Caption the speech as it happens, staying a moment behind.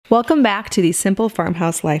Welcome back to the Simple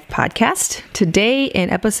Farmhouse Life podcast. Today in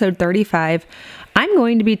episode 35, I'm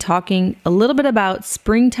going to be talking a little bit about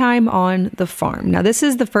springtime on the farm. Now, this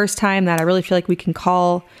is the first time that I really feel like we can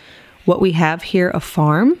call what we have here a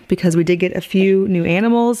farm because we did get a few new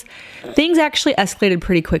animals. Things actually escalated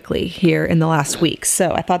pretty quickly here in the last week,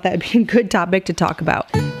 so I thought that would be a good topic to talk about.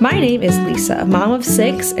 My name is Lisa, mom of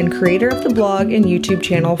 6 and creator of the blog and YouTube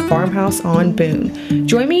channel Farmhouse on Boone.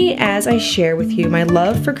 Join me as I share with you my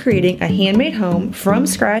love for creating a handmade home from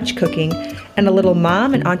scratch cooking and a little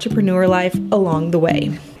mom and entrepreneur life along the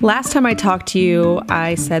way. Last time I talked to you,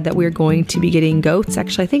 I said that we were going to be getting goats.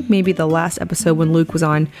 Actually, I think maybe the last episode when Luke was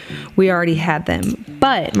on, we already had them.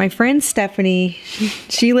 But my friend Stephanie,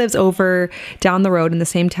 she lives over down the road in the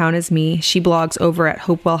same town as me. She blogs over at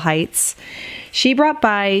Hopewell Heights. She brought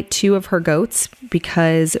by 2 of her goats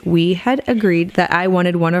because we had agreed that I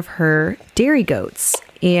wanted one of her dairy goats.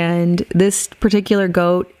 And this particular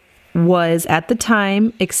goat was at the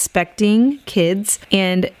time expecting kids,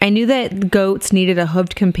 and I knew that goats needed a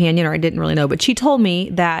hooved companion, or I didn't really know, but she told me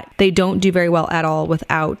that they don't do very well at all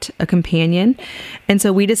without a companion. And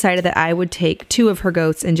so we decided that I would take 2 of her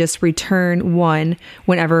goats and just return one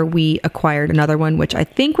whenever we acquired another one, which I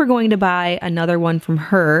think we're going to buy another one from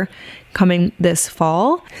her coming this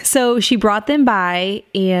fall. So she brought them by,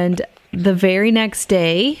 and the very next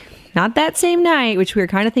day, not that same night, which we were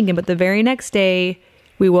kind of thinking, but the very next day,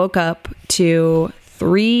 we woke up to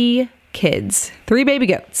 3 kids, 3 baby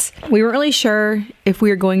goats. We weren't really sure if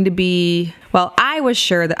we were going to be, well, I was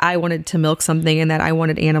sure that I wanted to milk something and that I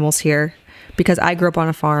wanted animals here because I grew up on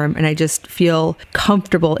a farm and I just feel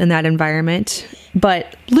comfortable in that environment.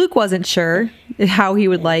 But Luke wasn't sure how he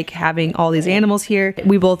would like having all these animals here.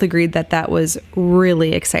 We both agreed that that was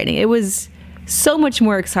really exciting. It was so much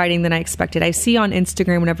more exciting than I expected. I see on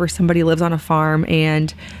Instagram whenever somebody lives on a farm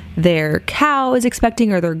and their cow is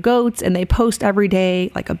expecting or their goats, and they post every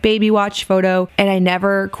day like a baby watch photo, and I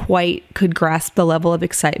never quite could grasp the level of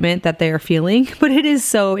excitement that they are feeling, but it is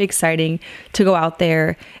so exciting to go out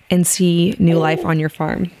there and see new life on your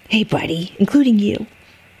farm. Hey buddy, including you.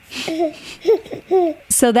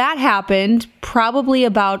 So that happened probably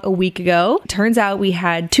about a week ago. Turns out we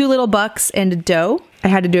had 2 little bucks and a doe. I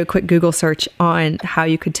had to do a quick Google search on how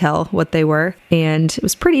you could tell what they were, and it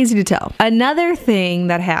was pretty easy to tell. Another thing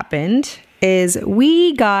that happened is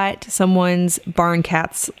we got someone's barn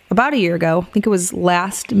cats about a year ago. I think it was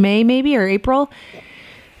last May maybe, or April.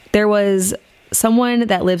 There was someone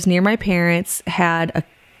that lives near my parents had a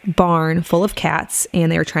barn full of cats,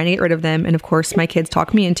 and they were trying to get rid of them, and of course my kids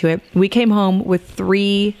talked me into it. We came home with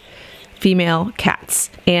 3 female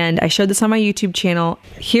cats, and I showed this on my YouTube channel.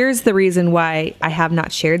 Here's the reason why I have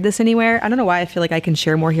not shared this anywhere. I don't know why I feel like I can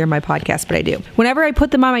share more here in my podcast, but I do. Whenever I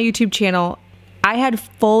put them on my YouTube channel, I had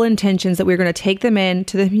full intentions that we were going to take them in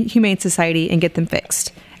to the Humane Society and get them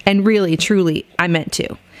fixed. And really, truly, I meant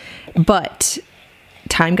to. But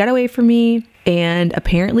time got away from me, and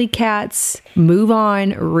apparently cats move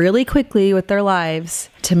on really quickly with their lives.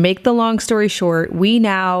 To make the long story short, we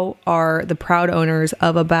now are the proud owners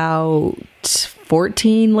of about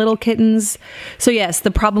 14 little kittens. So yes,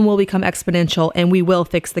 the problem will become exponential, and we will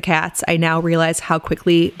fix the cats. I now realize how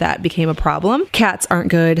quickly that became a problem. Cats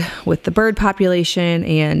aren't good with the bird population,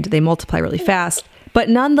 and they multiply really fast. But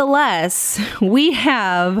nonetheless, we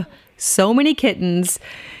have so many kittens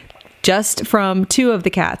just from 2 of the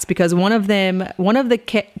cats, because one of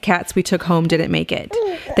the cats we took home didn't make it.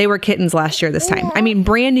 They were kittens last year this time. I mean,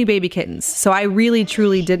 brand new baby kittens. So I really,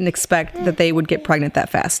 truly didn't expect that they would get pregnant that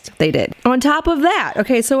fast. They did. On top of that,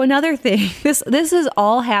 okay, so another thing, this has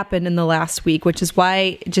all happened in the last week, which is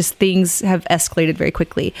why just things have escalated very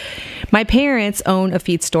quickly. My parents own a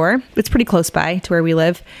feed store. It's pretty close by to where we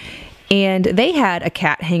live. And they had a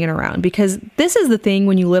cat hanging around, because this is the thing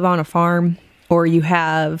when you live on a farm, or you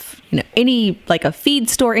have, any, like a feed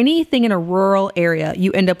store, anything in a rural area, you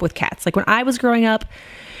end up with cats. Like when I was growing up,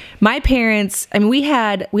 my parents, I mean,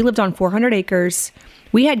 we lived on 400 acres.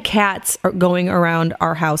 We had cats going around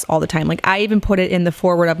our house all the time. Like I even put it in the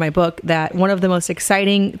foreword of my book that one of the most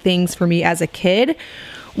exciting things for me as a kid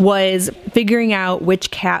was figuring out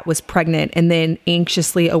which cat was pregnant and then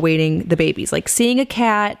anxiously awaiting the babies. Like seeing a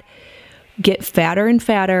cat get fatter and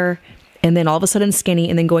fatter, and then all of a sudden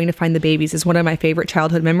skinny, and then going to find the babies is one of my favorite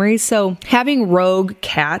childhood memories. So having rogue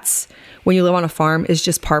cats when you live on a farm is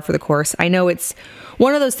just par for the course. I know it's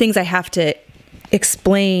one of those things I have to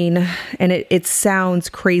explain, and it sounds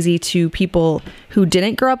crazy to people who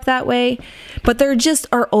didn't grow up that way, but there just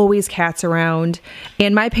are always cats around.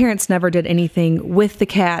 And my parents never did anything with the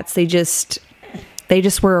cats. They just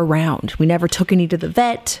were around. We never took any to the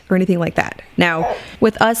vet or anything like that. Now,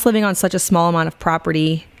 with us living on such a small amount of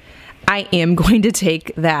property, I am going to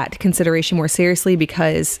take that consideration more seriously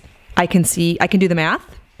because I can do the math.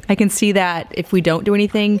 I can see that if we don't do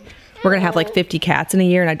anything, we're going to have like 50 cats in a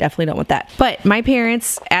year, and I definitely don't want that. But my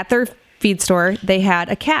parents, at their feed store, they had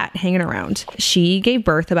a cat hanging around. She gave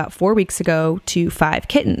birth about 4 weeks ago to 5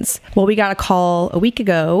 kittens. Well, we got a call a week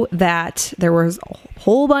ago that there was a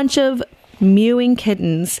whole bunch of mewing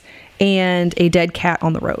kittens and a dead cat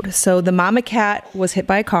on the road. So the mama cat was hit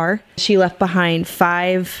by a car. She left behind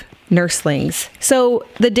 5 nurslings. So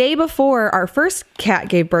the day before our first cat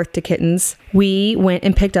gave birth to kittens, we went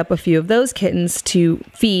and picked up a few of those kittens to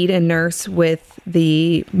feed and nurse with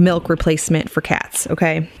the milk replacement for cats,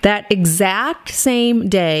 okay? That exact same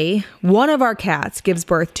day, one of our cats gives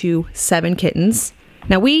birth to 7 kittens.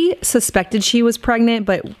 Now, we suspected she was pregnant,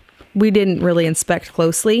 but we didn't really inspect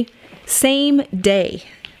closely. Same day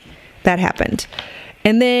that happened.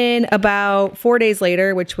 And then about 4 days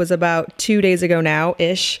later, which was about 2 days ago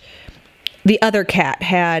now-ish, the other cat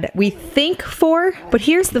had, we think, 4, but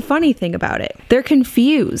here's the funny thing about it. They're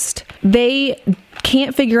confused. They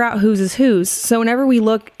can't figure out whose is whose. So whenever we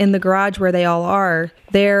look in the garage where they all are,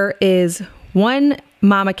 there is one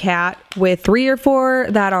mama cat with 3 or 4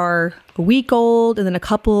 that are a week old, and then a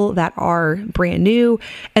couple that are brand new,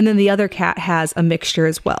 and then the other cat has a mixture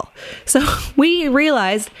as well. So we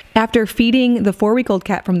realized after feeding the 4-week-old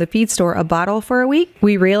cat from the feed store a bottle for a week,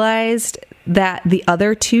 we realized that the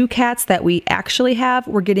other 2 cats that we actually have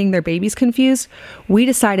were getting their babies confused. We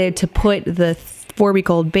decided to put the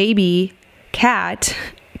 4-week-old baby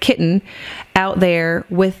kitten out there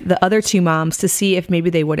with the other 2 moms to see if maybe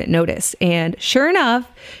they wouldn't notice. And sure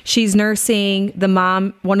enough, she's nursing the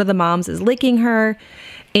mom. One of the moms is licking her,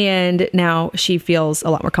 and now she feels a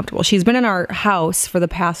lot more comfortable. She's been in our house for the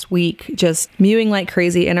past week, just mewing like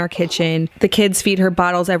crazy in our kitchen. The kids feed her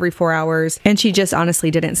bottles every 4 hours, and she just honestly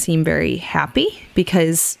didn't seem very happy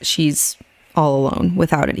because she's all alone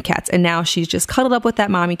without any cats. And now she's just cuddled up with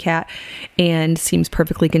that mommy cat and seems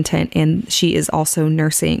perfectly content. And she is also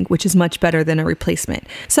nursing, which is much better than a replacement.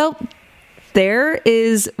 So there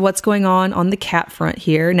is what's going on the cat front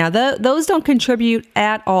here. Now, those don't contribute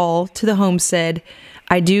at all to the homestead.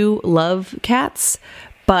 I do love cats,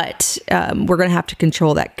 but we're going to have to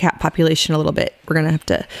control that cat population a little bit. We're going to have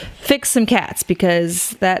to fix some cats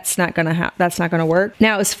because that's not going to work.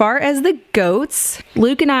 Now, as far as the goats,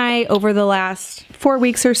 Luke and I, over the last 4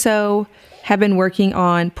 weeks or so, have been working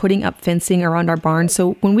on putting up fencing around our barn.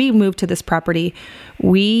 So when we moved to this property,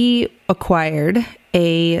 we acquired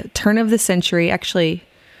a turn of the century, actually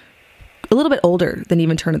a little bit older than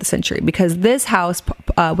even turn of the century, because this house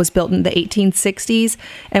was built in the 1860s,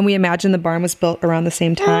 and we imagine the barn was built around the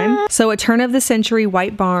same time. So a turn of the century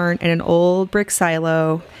white barn and an old brick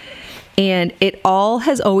silo, and it all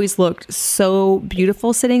has always looked so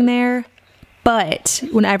beautiful sitting there. But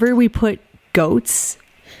whenever we put goats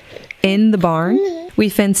in the barn, we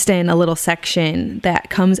fenced in a little section that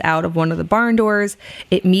comes out of one of the barn doors.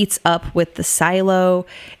 It meets up with the silo,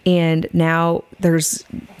 and now there's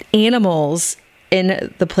animals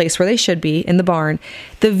in the place where they should be, in the barn.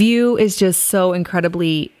 The view is just so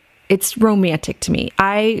incredibly, it's romantic to me.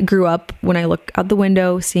 I grew up when I look out the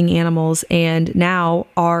window seeing animals, and now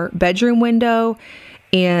our bedroom window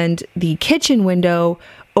and the kitchen window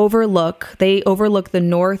overlook the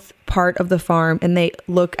north part of the farm, and they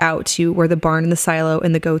look out to where the barn and the silo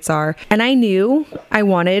and the goats are. And I knew I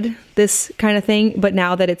wanted this kind of thing, but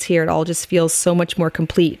now that it's here, it all just feels so much more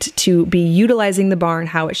complete to be utilizing the barn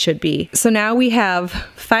how it should be. So now we have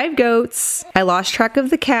 5 goats. I lost track of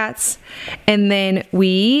the cats, and then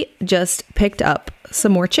we just picked up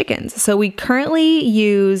some more chickens. So we currently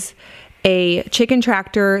use a chicken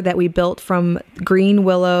tractor that we built from Green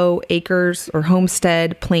Willow Acres or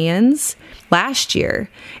Homestead plans last year,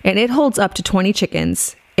 and it holds up to 20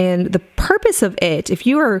 chickens. And the purpose of it, if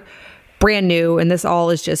you are brand new and this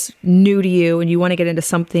all is just new to you and you want to get into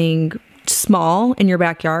something small in your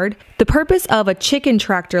backyard, the purpose of a chicken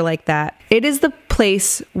tractor like that, it is the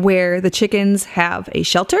place where the chickens have a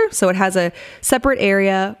shelter. So it has a separate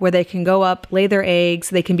area where they can go up, lay their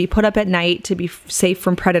eggs. They can be put up at night to be safe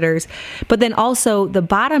from predators. But then also the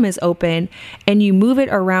bottom is open, and you move it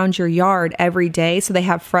around your yard every day so they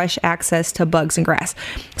have fresh access to bugs and grass.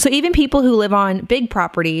 So even people who live on big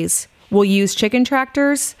properties will use chicken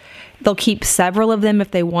tractors. They'll keep several of them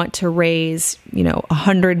if they want to raise,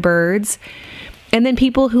 100 birds. And then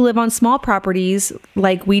people who live on small properties,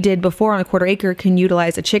 like we did before on a 1/4 acre, can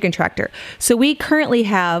utilize a chicken tractor. So we currently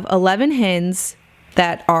have 11 hens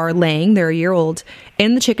that are laying, they're a year old,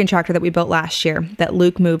 in the chicken tractor that we built last year that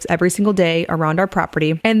Luke moves every single day around our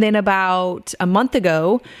property. And then about a month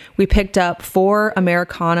ago, we picked up 4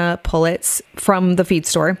 Americana pullets from the feed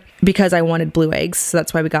store because I wanted blue eggs. So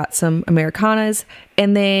that's why we got some Americanas.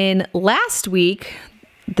 And then last week,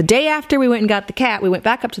 the day after we went and got the cat, we went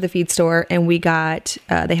back up to the feed store and we got,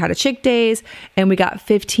 they had a chick days, and we got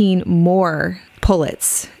 15 more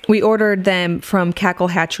pullets. We ordered them from Cackle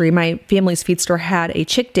Hatchery. My family's feed store had a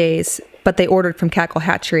chick days, but they ordered from Cackle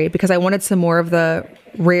Hatchery because I wanted some more of the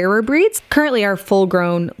rarer breeds. Currently, our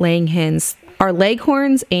full-grown laying hens are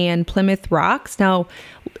Leghorns and Plymouth Rocks. Now,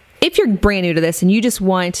 if you're brand new to this and you just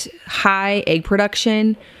want high egg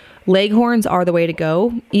production, Leghorns are the way to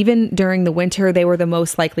go. Even during the winter, they were the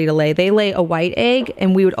most likely to lay. They lay a white egg,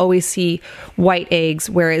 and we would always see white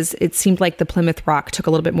eggs, whereas it seemed like the Plymouth Rock took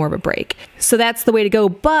a little bit more of a break. So that's the way to go.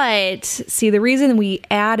 But see, the reason we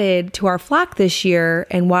added to our flock this year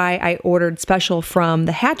and why I ordered special from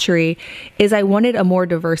the hatchery is I wanted a more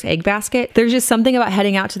diverse egg basket. There's just something about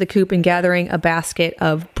heading out to the coop and gathering a basket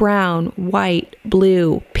of brown, white,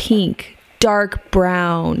 blue, pink, dark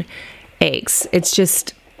brown eggs. It's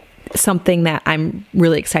just something that I'm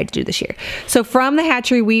really excited to do this year. So from the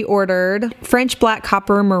hatchery, we ordered French black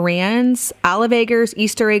copper Morans, olive eggers,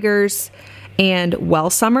 Easter eggers, and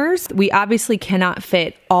Wellsummers. We obviously cannot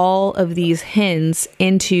fit all of these hens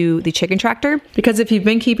into the chicken tractor because if you've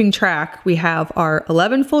been keeping track, we have our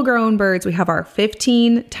 11 full-grown birds, we have our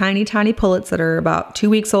 15 tiny pullets that are about 2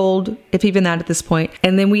 weeks old, if even that at this point,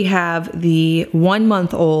 and then we have the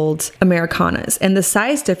 1-month-old Americanas. And the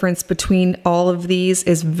size difference between all of these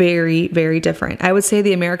is very, very different. I would say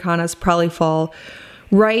the Americanas probably fall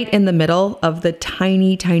right in the middle of the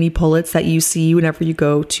tiny pullets that you see whenever you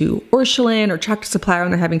go to Ursuline or Tractor Supply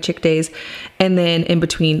when they're having chick days. And then in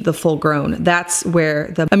between the full grown, that's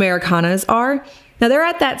where the Americanas are. Now they're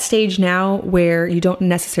at that stage now where you don't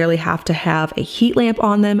necessarily have to have a heat lamp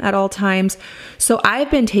on them at all times. So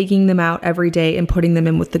I've been taking them out every day and putting them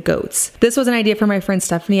in with the goats. This was an idea from my friend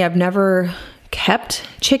Stephanie. I've never kept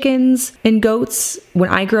chickens and goats. When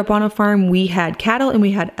I grew up on a farm, we had cattle and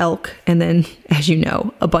we had elk. And then, as you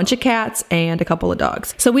know, a bunch of cats and a couple of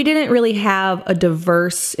dogs. So we didn't really have a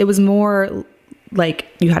diverse, it was more like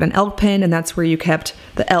you had an elk pen and that's where you kept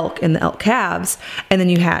the elk and the elk calves. And then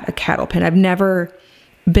you had a cattle pen. I've never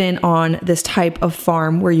been on this type of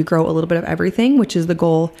farm where you grow a little bit of everything, which is the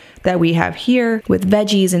goal that we have here with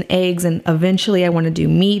veggies and eggs. And eventually I want to do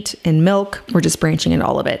meat and milk. We're just branching into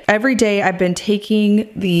all of it. Every day I've been taking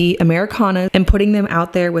the Americanas and putting them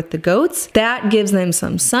out there with the goats. That gives them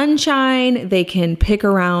some sunshine. They can pick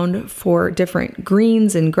around for different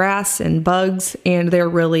greens and grass and bugs, and they're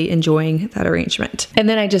really enjoying that arrangement. And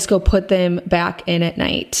then I just go put them back in at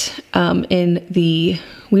night.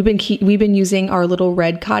 We've been using our little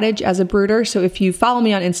red cottage as a brooder. So if you follow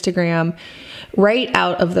me on Instagram, right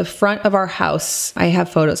out of the front of our house, I have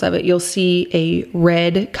photos of it. You'll see a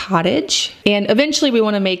red cottage. And eventually we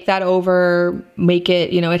want to make that over, make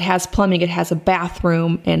it, it has plumbing, it has a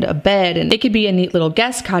bathroom and a bed, and it could be a neat little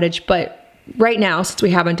guest cottage. But right now, since we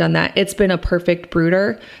haven't done that, it's been a perfect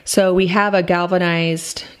brooder. So we have a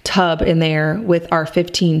galvanized tub in there with our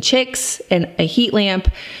 15 chicks and a heat lamp.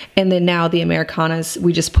 And then now the Americanas,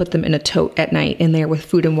 we just put them in a tote at night in there with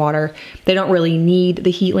food and water. They don't really need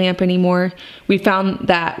the heat lamp anymore. We found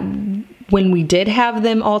that when we did have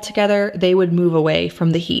them all together, they would move away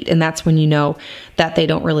from the heat. And that's when you know that they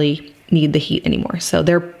don't really need the heat anymore. So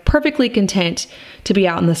they're perfectly content to be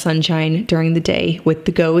out in the sunshine during the day with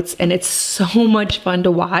the goats. And it's so much fun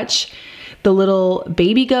to watch the little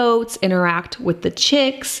baby goats interact with the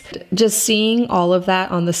chicks. Just seeing all of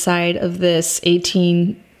that on the side of this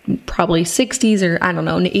probably 60s or I don't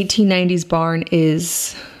know, an 1890s barn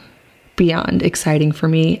is beyond exciting for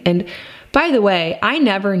me. And by the way, I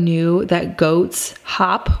never knew that goats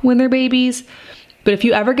hop when they're babies. But if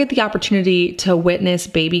you ever get the opportunity to witness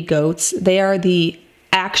baby goats, they are the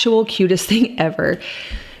actual cutest thing ever.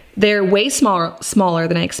 They're way smaller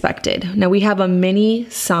than I expected. Now we have a mini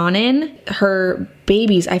Saanen. Her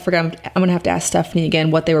babies, I forgot, I'm gonna have to ask Stephanie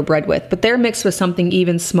again what they were bred with, but they're mixed with something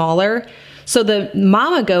even smaller. So the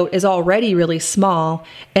mama goat is already really small,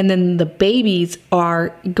 and then the babies are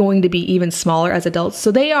going to be even smaller as adults.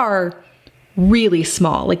 So they are really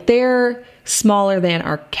small. Like they're smaller than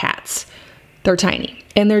our cats. They're tiny.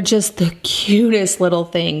 And they're just the cutest little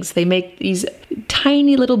things. They make these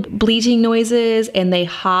tiny little bleating noises and they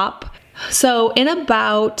hop. So in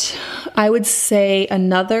about, I would say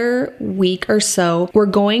another week or so, we're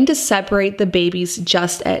going to separate the babies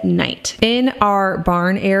just at night. In our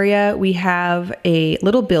barn area, we have a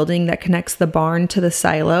little building that connects the barn to the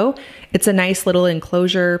silo. It's a nice little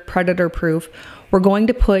enclosure, predator proof. We're going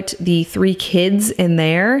to put the 3 kids in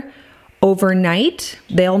there overnight.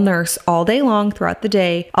 They'll nurse all day long throughout the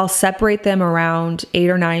day. I'll separate them around 8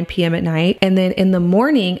 or 9 p.m. at night. And then in the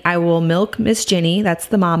morning, I will milk Miss Ginny, that's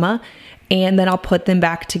the mama, and then I'll put them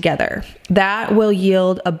back together. That will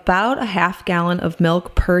yield about a half gallon of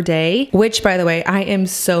milk per day, which, by the way, I am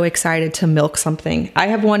so excited to milk something. I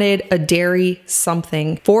have wanted a dairy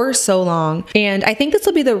something for so long, and I think this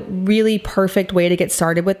will be the really perfect way to get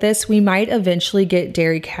started with this. We might eventually get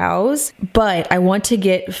dairy cows, but I want to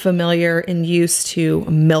get familiar and used to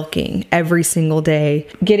milking every single day,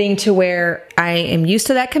 getting to where I am used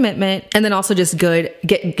to that commitment, and then also just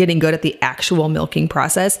getting good at the actual milking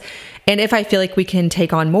process. And if I feel like we can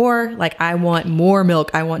take on more, like I want more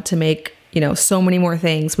milk, I want to make, so many more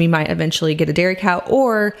things, we might eventually get a dairy cow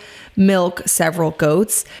or milk several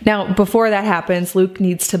goats. Now, before that happens, Luke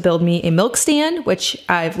needs to build me a milk stand, which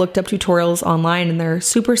I've looked up tutorials online and they're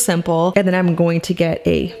super simple. And then I'm going to get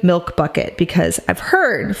a milk bucket because I've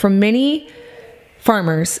heard from many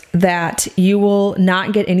farmers that you will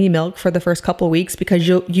not get any milk for the first couple of weeks because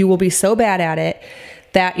you will be so bad at it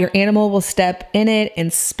that your animal will step in it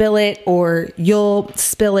and spill it, or you'll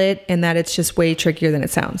spill it, and that it's just way trickier than it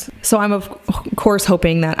sounds. So I'm of course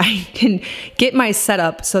hoping that I can get my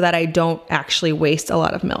setup so that I don't actually waste a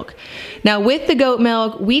lot of milk. Now with the goat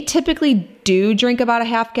milk, we typically do drink about a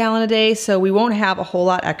half gallon a day, so we won't have a whole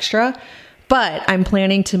lot extra, but I'm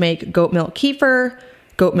planning to make goat milk kefir,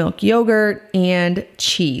 goat milk yogurt, and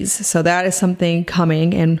cheese. So that is something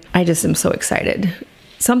coming, and I just am so excited.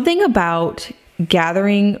 Something about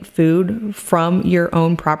gathering food from your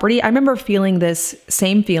own property. I remember feeling this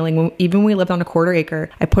same feeling even when we lived on a 1/4 acre.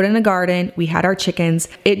 I put in a garden, we had our chickens.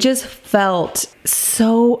 It just felt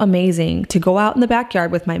so amazing to go out in the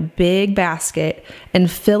backyard with my big basket and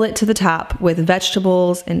fill it to the top with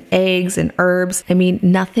vegetables and eggs and herbs. I mean,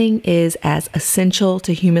 nothing is as essential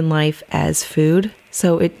to human life as food.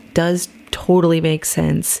 So it does totally make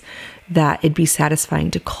sense that it'd be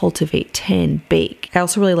satisfying to cultivate, tend, bake. I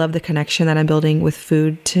also really love the connection that I'm building with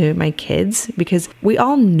food to my kids because we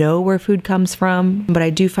all know where food comes from, but I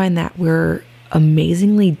do find that we're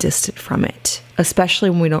amazingly distant from it, especially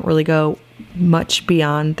when we don't really go much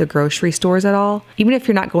beyond the grocery stores at all. Even if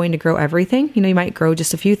you're not going to grow everything, you might grow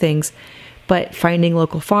just a few things, but finding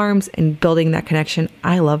local farms and building that connection,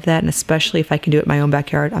 I love that. And especially if I can do it in my own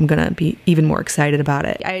backyard, I'm going to be even more excited about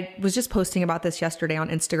it. I was just posting about this yesterday on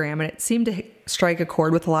Instagram, and it seemed to strike a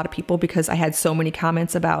chord with a lot of people because I had so many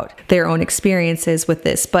comments about their own experiences with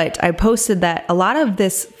this. But I posted that a lot of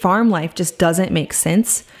this farm life just doesn't make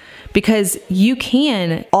sense because you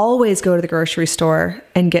can always go to the grocery store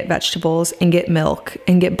and get vegetables and get milk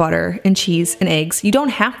and get butter and cheese and eggs. You don't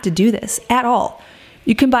have to do this at all.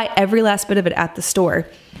 You can buy every last bit of it at the store,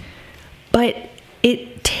 but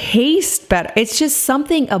it tastes better. It's just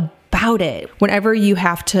something about it. Whenever you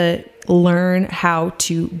have to learn how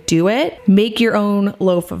to do it, make your own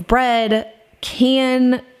loaf of bread,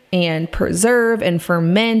 can and preserve and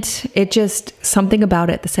ferment. It just, something about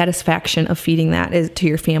it, the satisfaction of feeding that to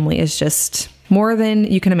your family is just more than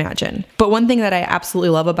you can imagine. But one thing that I absolutely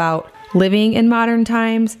love about living in modern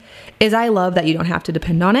times is I love that you don't have to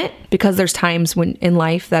depend on it, because there's times when in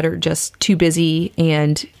life that are just too busy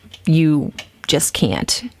and you just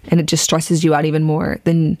can't, and it just stresses you out even more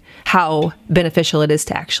than how beneficial it is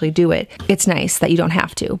to actually do it. It's nice that you don't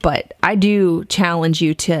have to, but I do challenge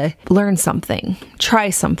you to learn something, try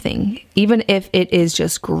something, even if it is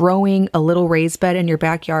just growing a little raised bed in your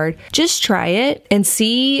backyard. Just try it and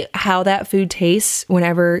see how that food tastes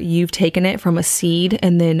whenever you've taken it from a seed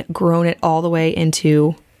and then grown it all the way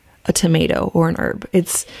into a tomato or an herb.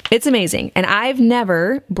 It's amazing. And I've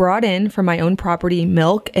never brought in from my own property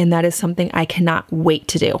milk, and that is something I cannot wait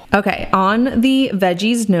to do. Okay, on the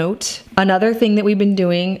veggies note, another thing that we've been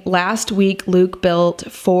doing, last week Luke built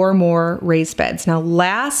 4 more raised beds. Now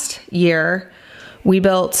last year we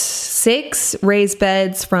built 6 raised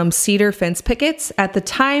beds from cedar fence pickets. At the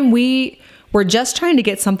time we were just trying to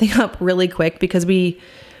get something up really quick because we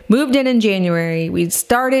moved in January. We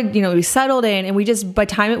started, we settled in, and by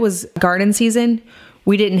the time it was garden season,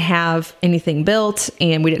 we didn't have anything built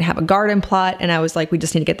and we didn't have a garden plot. And I was like, we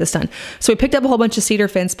just need to get this done. So we picked up a whole bunch of cedar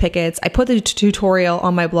fence pickets. I put the tutorial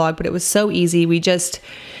on my blog, but it was so easy. We just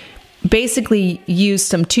basically used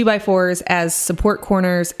some 2x4s as support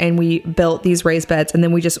corners, and we built these raised beds, and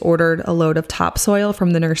then we just ordered a load of topsoil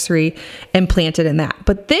from the nursery and planted in that.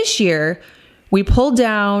 But this year we pulled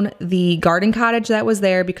down the garden cottage that was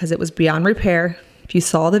there because it was beyond repair. If you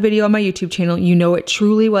saw the video on my YouTube channel, you know it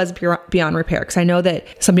truly was beyond repair, because I know that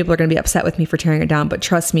some people are going to be upset with me for tearing it down, but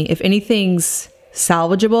trust me, if anything's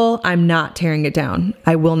salvageable, I'm not tearing it down.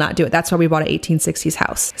 I will not do it. That's why we bought an 1860s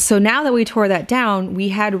house. So now that we tore that down, we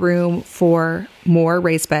had room for more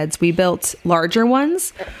raised beds. We built larger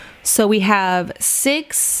ones. So we have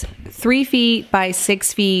 6 3 feet by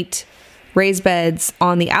 6 feet raised beds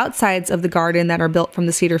on the outsides of the garden that are built from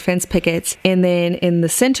the cedar fence pickets. And then in the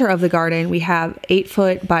center of the garden, we have 8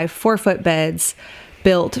 foot by 4 foot beds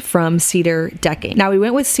built from cedar decking. Now we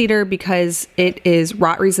went with cedar because it is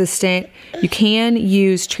rot resistant. You can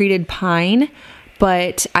use treated pine,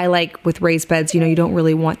 but I like with raised beds, you don't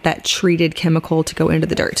really want that treated chemical to go into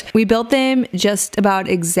the dirt. We built them just about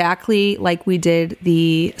exactly like we did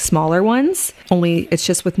the smaller ones, only it's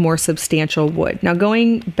just with more substantial wood. Now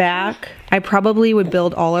going back, I probably would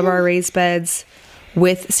build all of our raised beds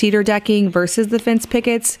with cedar decking versus the fence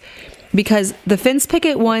pickets, because the fence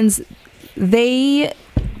picket ones, they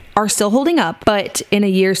are still holding up, but in a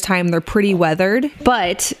year's time, they're pretty weathered,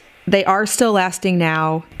 but they are still lasting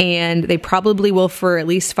now, and they probably will for at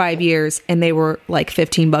least 5 years, and they were like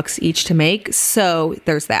 15 bucks each to make. So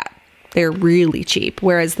there's that. They're really cheap.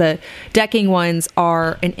 Whereas the decking ones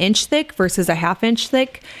are an inch thick versus a ½ inch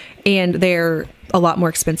thick, and they're a lot more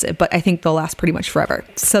expensive, but I think they'll last pretty much forever.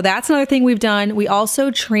 So that's another thing we've done. We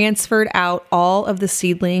also transferred out all of the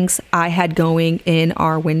seedlings I had going in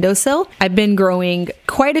our windowsill. I've been growing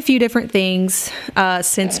quite a few different things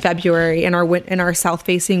since February in our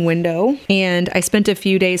south-facing window, and I spent a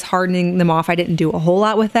few days hardening them off. I didn't do a whole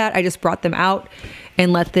lot with that. I just brought them out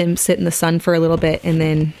and let them sit in the sun for a little bit, and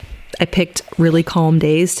then I picked really calm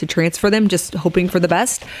days to transfer them, just hoping for the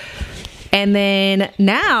best. And then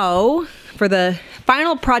now, for the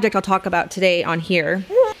final project I'll talk about today on here,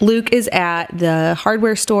 Luke is at the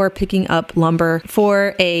hardware store picking up lumber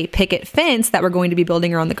for a picket fence that we're going to be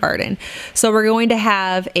building around the garden. So we're going to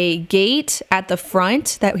have a gate at the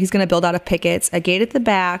front that he's going to build out of pickets, a gate at the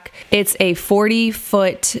back. It's a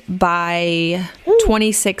 40-foot by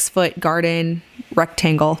 26-foot garden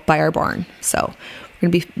rectangle by our barn. So we're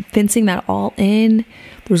going to be fencing that all in.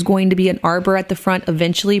 There's going to be an arbor at the front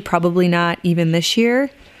eventually, probably not even this year.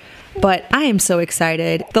 But I am so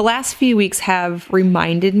excited. The last few weeks have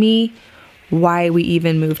reminded me why we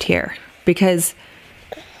even moved here. Because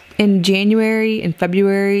in January and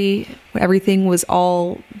February, everything was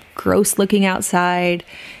all gross looking outside.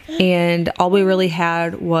 And all we really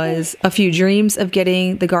had was a few dreams of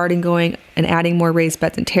getting the garden going and adding more raised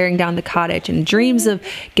beds and tearing down the cottage, and dreams of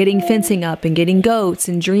getting fencing up and getting goats,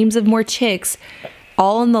 and dreams of more chicks.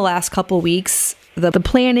 All in the last couple weeks. The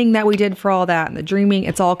planning that we did for all that and the dreaming,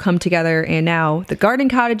 it's all come together, and now the garden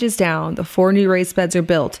cottage is down, the 4 new raised beds are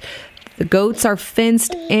built, the goats are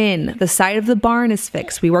fenced in, the side of the barn is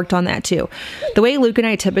fixed. We worked on that too. The way Luke and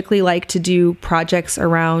I typically like to do projects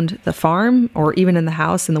around the farm or even in the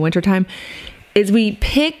house in the wintertime is we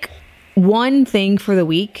pick one thing for the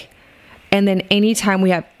week, and then anytime we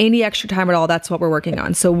have any extra time at all, that's what we're working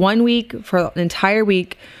on. So one week, for an entire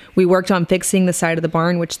week, we worked on fixing the side of the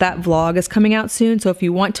barn, which that vlog is coming out soon. So if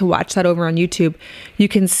you want to watch that over on YouTube, you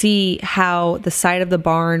can see how the side of the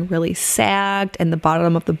barn really sagged and the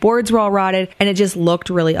bottom of the boards were all rotted, and it just looked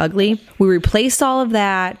really ugly. We replaced all of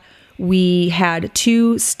that. We had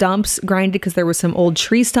 2 stumps grinded because there were some old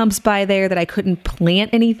tree stumps by there that I couldn't plant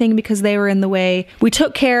anything because they were in the way. We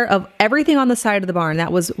took care of everything on the side of the barn.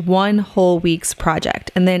 That was one whole week's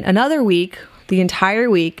project. And then another week, the entire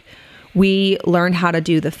week, we learned how to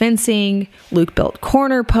do the fencing. Luke built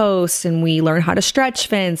corner posts, and we learned how to stretch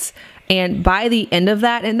fence. And by the end of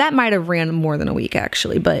that, and that might have ran more than a week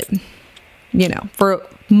actually, but for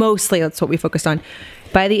mostly that's what we focused on.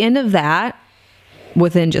 By the end of that,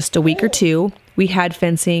 within just a week or 2, we had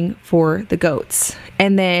fencing for the goats.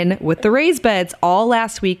 And then with the raised beds, all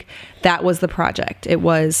last week, that was the project. It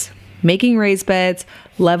was making raised beds,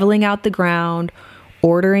 leveling out the ground,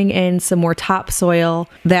 ordering in some more topsoil.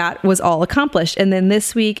 That was all accomplished. And then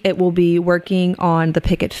this week it will be working on the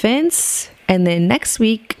picket fence. And then next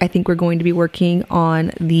week, I think we're going to be working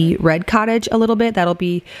on the red cottage a little bit. That'll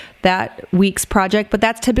be that week's project, but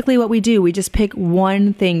that's typically what we do. We just pick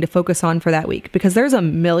one thing to focus on for that week because there's a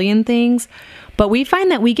million things, but we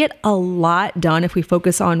find that we get a lot done if we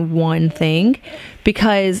focus on one thing,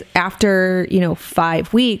 because after,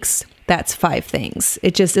 5 weeks, that's 5 things.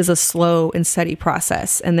 It just is a slow and steady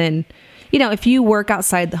process. And then, if you work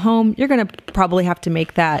outside the home, you're going to probably have to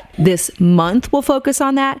make that this month. We'll focus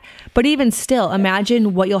on that. But even still,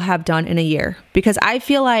 imagine what you'll have done in a year. Because I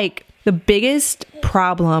feel like the biggest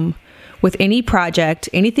problem with any project,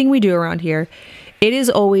 anything we do around here, it is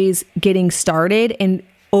always getting started and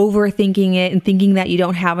overthinking it and thinking that you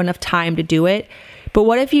don't have enough time to do it. But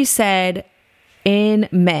what if you said, in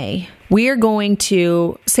May, we are going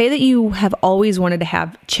to say that you have always wanted to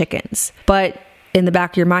have chickens, but in the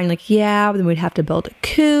back of your mind, like, yeah, then we'd have to build a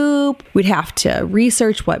coop. We'd have to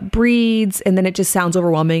research what breeds. And then it just sounds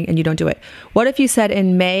overwhelming and you don't do it. What if you said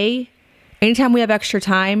in May, anytime we have extra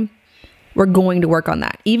time, we're going to work on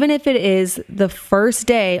that. Even if it is the first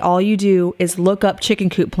day, all you do is look up chicken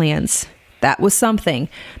coop plans. That was something.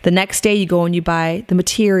 The next day you go and you buy the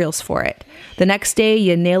materials for it. The next day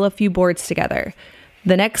you nail a few boards together.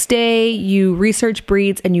 The next day you research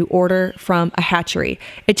breeds and you order from a hatchery.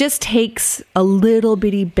 It just takes a little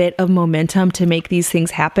bitty bit of momentum to make these things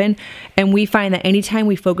happen. And we find that anytime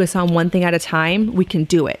we focus on one thing at a time, we can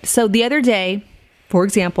do it. So the other day, for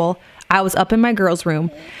example, I was up in my girls' room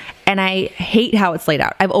and I hate how it's laid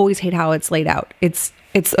out. I've always hated how it's laid out. It's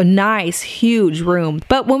a nice, huge room.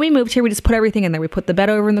 But when we moved here, we just put everything in there. We put the bed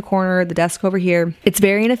over in the corner, the desk over here. It's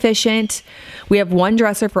very inefficient. We have one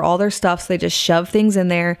dresser for all their stuff, so they just shove things in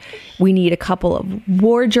there. We need a couple of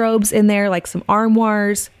wardrobes in there, like some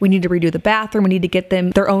armoires. We need to redo the bathroom. We need to get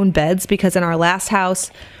them their own beds because in our last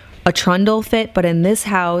house, a trundle fit, but in this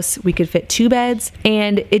house, we could fit 2 beds.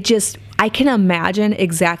 And I can imagine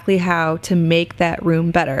exactly how to make that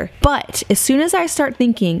room better. But as soon as I start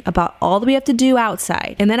thinking about all that we have to do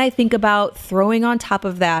outside, and then I think about throwing on top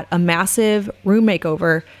of that a massive room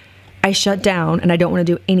makeover, I shut down and I don't want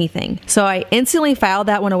to do anything. So I instantly filed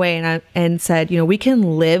that one away and said, we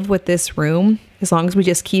can live with this room as long as we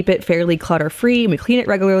just keep it fairly clutter-free and we clean it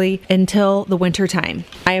regularly until the winter time.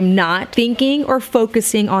 I am not thinking or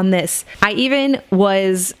focusing on this. I even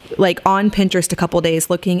was on Pinterest a couple days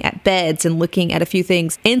looking at beds and looking at a few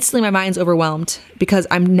things. Instantly my mind's overwhelmed because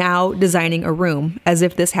I'm now designing a room as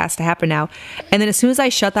if this has to happen now. And then as soon as I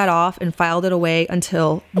shut that off and filed it away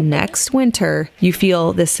until next winter, you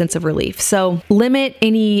feel this sense of relief. So limit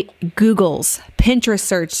any Googles, Pinterest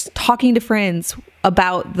search, talking to friends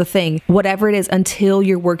about the thing, whatever it is, until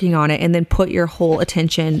you're working on it, and then put your whole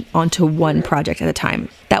attention onto one project at a time.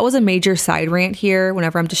 That was a major side rant here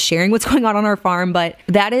whenever I'm just sharing what's going on our farm, but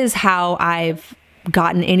that is how I've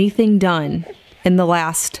gotten anything done in the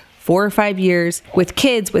last 4 or 5 years with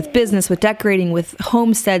kids, with business, with decorating, with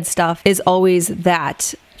homestead stuff, is always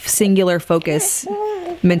that singular focus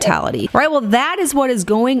mentality. All right, well, that is what is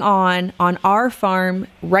going on our farm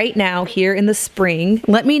right now here in the spring.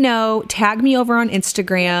 Let me know, tag me over on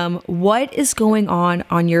Instagram. What is going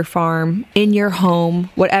on your farm, in your home,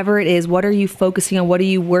 whatever it is? What are you focusing on? What are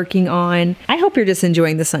you working on? I hope you're just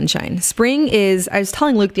enjoying the sunshine. Spring is, I was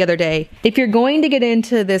telling Luke the other day, if you're going to get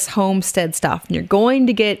into this homestead stuff and you're going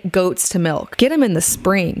to get goats to milk, get them in the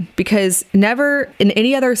spring, because never in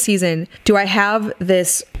any other season do I have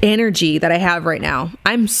this energy that I have right now.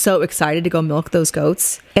 I'm so excited to go milk those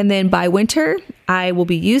goats. And then by winter, I will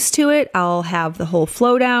be used to it. I'll have the whole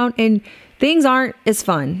flow down and things aren't as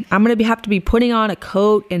fun. I'm going to have to be putting on a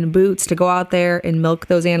coat and boots to go out there and milk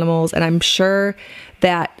those animals. And I'm sure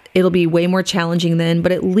that it'll be way more challenging then,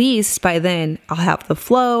 but at least by then I'll have the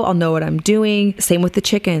flow. I'll know what I'm doing. Same with the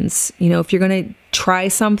chickens. If you're going to try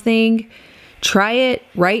something, try it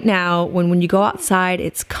right now when you go outside,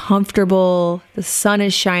 it's comfortable. The sun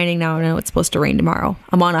is shining now. I know it's supposed to rain tomorrow.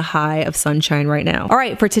 I'm on a high of sunshine right now. All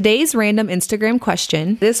right, for today's random Instagram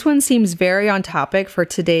question, this one seems very on topic for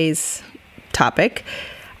today's topic.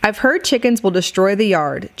 I've heard chickens will destroy the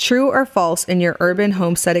yard. True or false in your urban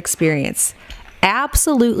homestead experience?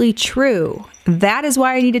 Absolutely true. That is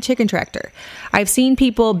why I need a chicken tractor. I've seen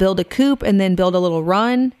people build a coop and then build a little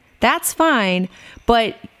run. That's fine,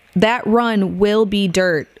 but that run will be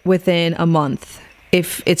dirt within a month.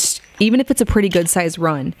 Even if it's a pretty good sized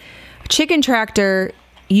run. Chicken tractor,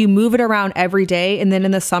 you move it around every day. And then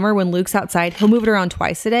in the summer when Luke's outside, he'll move it around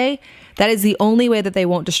twice a day. That is the only way that they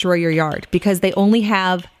won't destroy your yard, because they only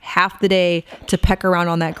have half the day to peck around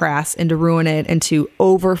on that grass and to ruin it and to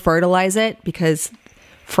over fertilize it, because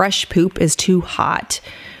fresh poop is too hot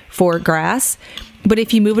for grass. But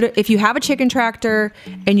if you have a chicken tractor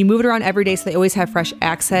and you move it around every day so they always have fresh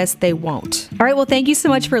access, they won't. All right, well, thank you so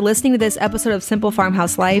much for listening to this episode of Simple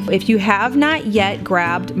Farmhouse Life. If you have not yet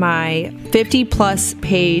grabbed my 50+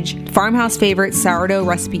 page Farmhouse Favorite Sourdough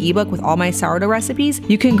Recipe ebook with all my sourdough recipes,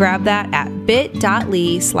 you can grab that at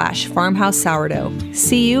bit.ly/farmhouse sourdough.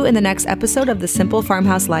 See you in the next episode of the Simple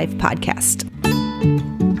Farmhouse Life podcast.